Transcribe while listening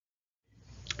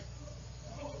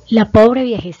La pobre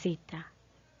viejecita.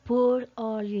 Poor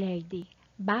Old Lady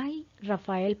by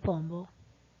Rafael Pombo.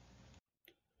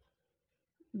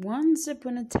 Once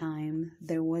upon a time,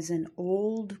 there was an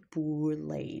old poor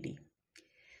lady.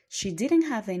 She didn't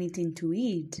have anything to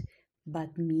eat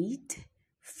but meat,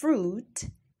 fruit,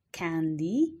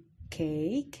 candy,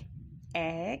 cake,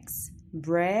 eggs,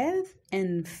 bread,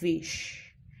 and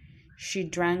fish. She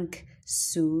drank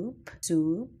soup,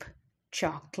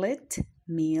 chocolate,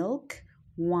 milk,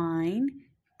 wine,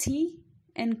 tea,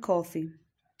 and coffee.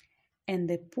 And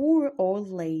the poor old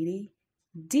lady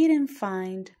didn't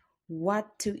find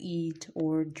what to eat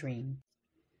or drink.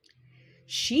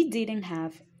 She didn't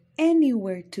have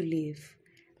anywhere to live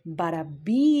but a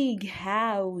big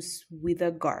house with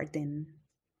a garden.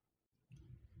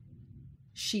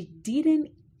 She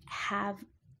didn't have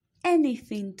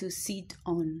anything to sit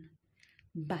on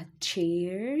but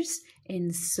chairs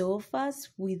and sofas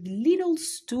with little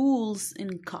stools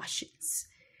and cushions.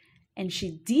 And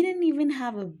she didn't even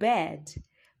have a bed,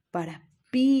 but a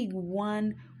big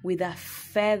one with a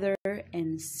feather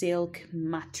and silk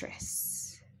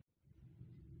mattress.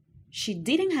 She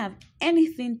didn't have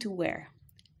anything to wear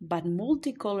but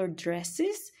multicolored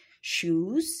dresses,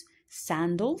 shoes,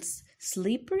 sandals,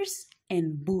 slippers,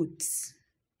 and boots.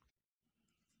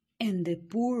 And the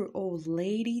poor old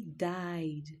lady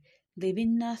died,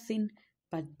 leaving nothing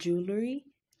but jewelry,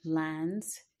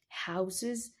 lands,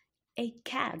 houses, 8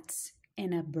 cats,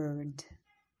 and a bird.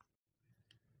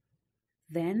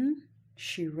 Then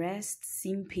she rests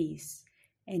in peace,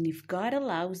 and if God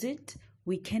allows it,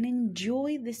 we can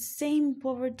enjoy the same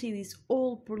poverty this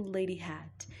old poor lady had,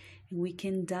 and we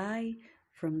can die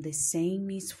from the same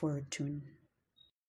misfortune.